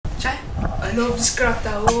Chai, I love this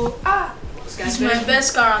character. Oh, he's my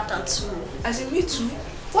best character too. As in me too.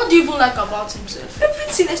 What do you even like about himself?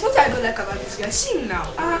 Everything. There's nothing I don't like about this guy. See him now.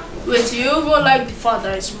 Wait, you even like the fact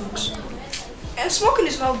that he smokes? And smoking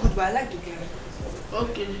is not good, but I like the guy.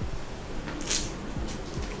 Okay.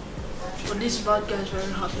 But this bad guy is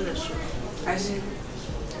very heartless. As in,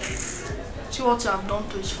 see what you have done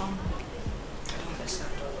to his family. I don't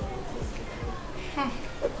understand.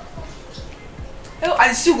 Oh,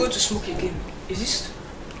 and still going to smoke again. Is this?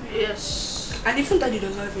 Yes. And even daddy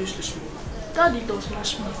does not even used to smoke. Daddy does not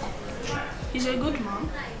smoke. He's a good man.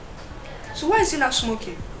 So why is he not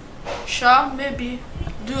smoking? Sure, maybe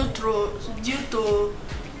due to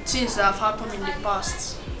things that have happened in the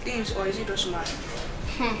past. Things, or is he just mad?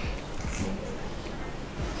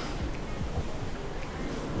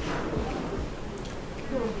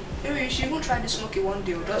 Maybe you should even try the smoking one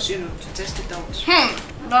day, or just to test it out.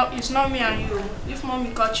 No, it's not me and you. If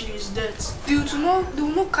mommy catch you, it's death. They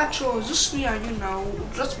will not catch us. Just me and you now. We'll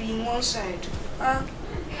just be in one side.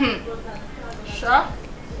 Sure.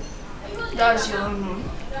 That's your own.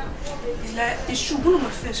 It's like, it's true. One of my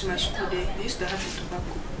friends in my school, they used to have the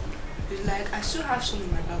tobacco. It's like, I still have some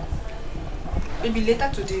in my bag. Maybe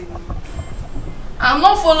later today. I'm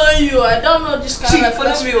not following you. I don't know this kind of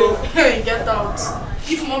follow me. Hey, get out.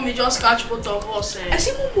 If mommy just catch both of us, I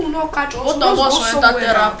see mom will not catch us. Both of us will enter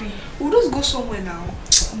therapy. We'll just go somewhere now.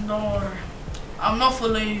 Don't worry. I'm not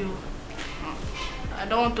following you. I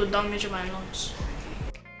don't want to damage my lungs.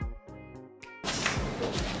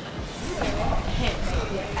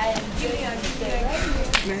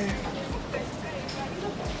 Man.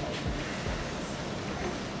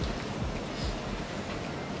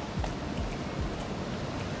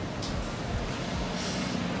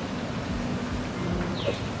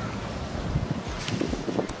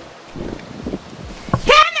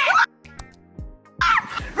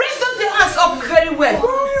 Very well.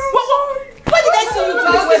 What did I say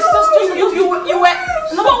you to do? You were.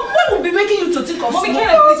 No, what would be making you to think of Mommy,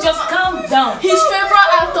 smoke? please just calm down. His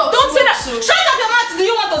favorite actor. Don't say that. Shut up your mouth. Do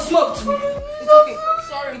you want to smoke too? It's okay.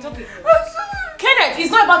 Sorry, it's okay. Kenneth,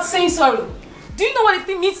 it's not about saying sorry. Do you know what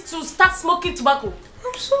it means to start smoking tobacco?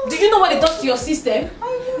 I'm sorry. Do you know what it does to your system?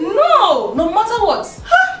 No, no matter what.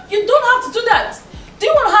 You don't have to do that. Do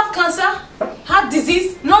you want to have cancer, heart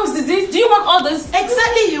disease, lungs disease? Do you want all this?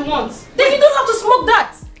 Exactly, he wants. Then you don't have to smoke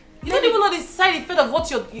that. You don't even know the side effect of what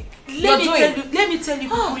you're doing. Let me tell you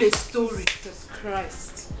people a story. Jesus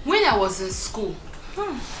Christ. When I was in school,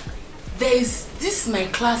 there is this my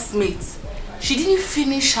classmate. She didn't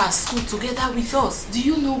finish her school together with us. Do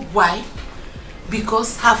you know why?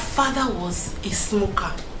 Because her father was a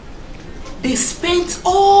smoker. They spent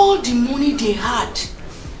all the money they had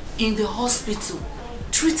in the hospital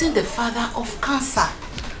treating the father of cancer,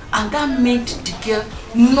 and that made the girl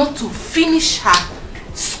not to finish her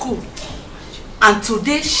school, and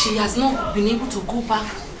today she has not been able to go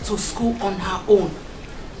back to school on her own.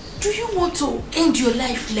 Do you want to end your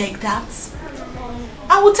life like that?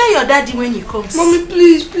 I will tell your daddy when he comes. Mommy,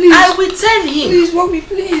 please. I will tell him. Please, mommy,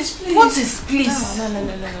 please. What is please?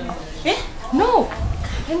 No. Eh? No.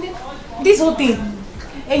 And then, this whole thing.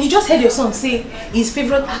 And you just heard your son say his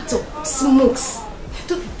favorite actor smokes.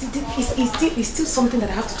 It's still something that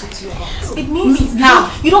I have to talk to you about. It means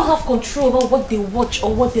now you don't have control over what they watch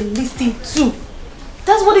or what they listen to.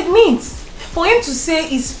 That's what it means. For him to say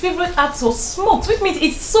his favorite actor smokes, which means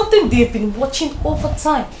it's something they've been watching over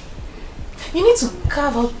time. You need to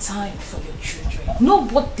carve out time for your children. Know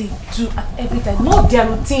what they do at every time. Know their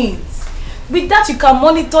routines. With that, you can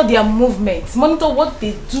monitor their movements. Monitor what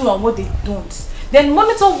they do and what they don't. Then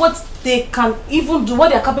monitor what they can even do, what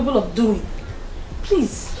they are capable of doing.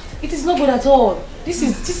 Please, it is not good at all. This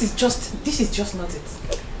is just not it.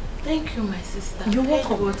 Thank you, my sister. You're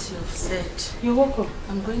welcome. What you have said. You're welcome.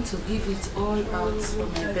 I'm going to give it all out for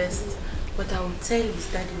my best, but I will tell his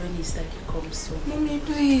daddy when his daddy comes home. Mommy,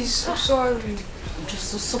 please. I'm sorry. I'm just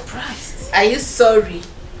so surprised. Are you sorry?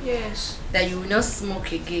 Yes. That you will not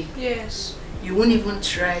smoke again? Yes. You won't even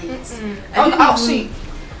try it. I'll see.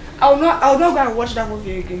 I'll not go and watch that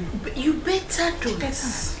movie again. But you better do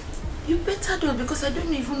it. You better do it, because I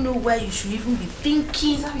don't even know why you should even be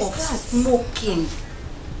thinking of smoking.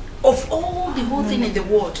 Of all the whole thing in the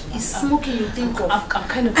world, is smoking you think of. I'm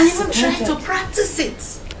kind of and even trying to practice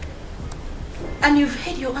it. And you've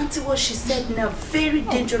heard your auntie what she said now, very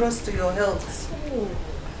dangerous to your health.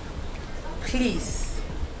 Please.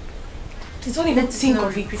 Please don't even think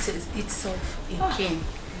of it. Itself again.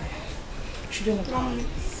 Children of God.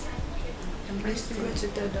 Embrace the word to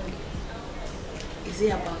tell daddy. Is it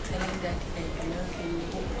about telling daddy that you love him,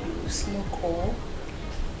 you smoke, or?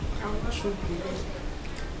 I'm not sure.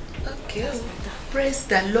 Okay. Praise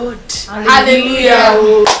the Lord.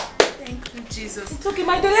 Hallelujah. Thank you, Jesus. It's okay,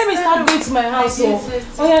 my dear. Let me start going to my house.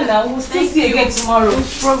 Oh yeah, now we'll still see you again tomorrow. No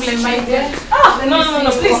problem, my dear. No,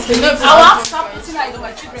 please. I will have to start putting eyes on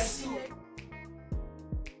my children.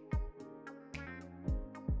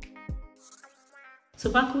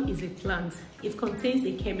 Tobacco is a plant. It contains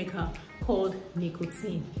a chemical called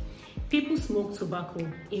nicotine. People smoke tobacco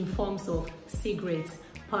in forms of cigarettes,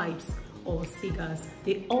 pipes, or cigars.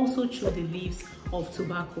 They also chew the leaves of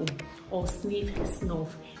tobacco or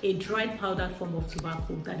snuff, a dried powdered form of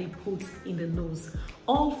tobacco that they put in the nose.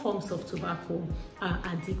 All forms of tobacco are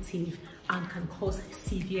addictive and can cause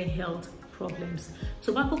severe health problems.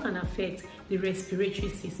 Tobacco can affect the respiratory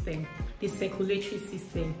system, the circulatory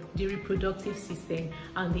system, the reproductive system,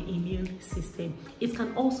 and the immune system. It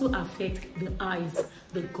can also affect the eyes,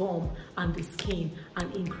 the gum, and the skin,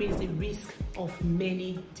 and increase the risk of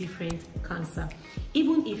many different cancers.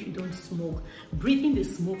 Even if you don't smoke, breathing the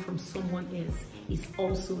smoke from someone else is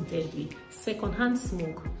also deadly. Secondhand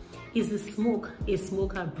smoke is the smoke a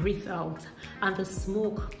smoker breathes out, and the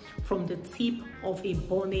smoke from the tip of a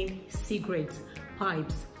burning cigarette,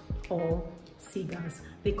 pipes, or cigars.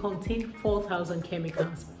 They contain 4,000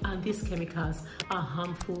 chemicals, and these chemicals are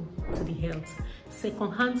harmful to the health.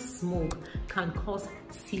 Secondhand smoke can cause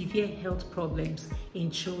severe health problems in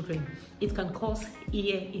children. It can cause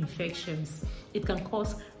ear infections. It can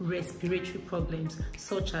cause respiratory problems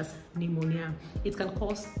such as pneumonia. It can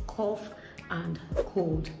cause cough and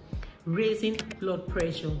cold, raising blood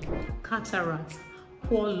pressure, cataracts,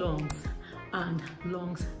 poor lungs, and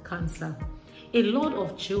lungs cancer. A lot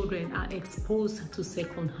of children are exposed to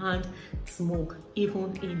secondhand smoke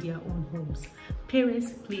even in their own homes.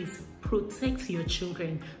 Parents, please protect your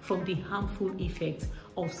children from the harmful effects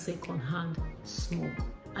of secondhand smoke.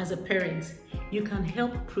 As a parent, you can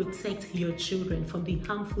help protect your children from the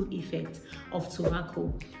harmful effects of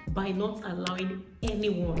tobacco by not allowing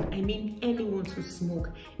anyone, I mean anyone, to smoke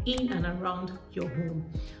in and around your home.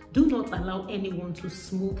 Do not allow anyone to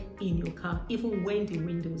smoke in your car, even when the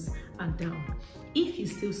windows are down. If you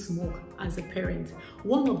still smoke as a parent,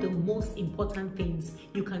 one of the most important things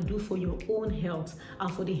you can do for your own health and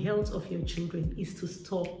for the health of your children is to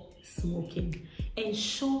stop smoking.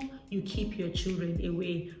 Ensure you keep your children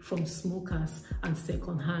away from smokers and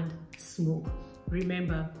secondhand smoke.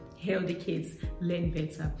 Remember, healthy kids learn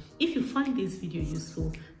better. If you find this video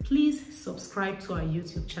useful, please subscribe to our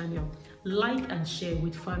YouTube channel, like and share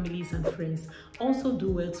with families and friends. Also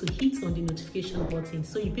do well to hit on the notification button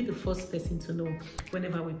so you'll be the first person to know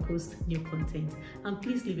whenever we post new content. And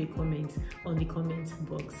please leave a comment on the comment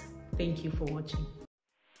box. Thank you for watching.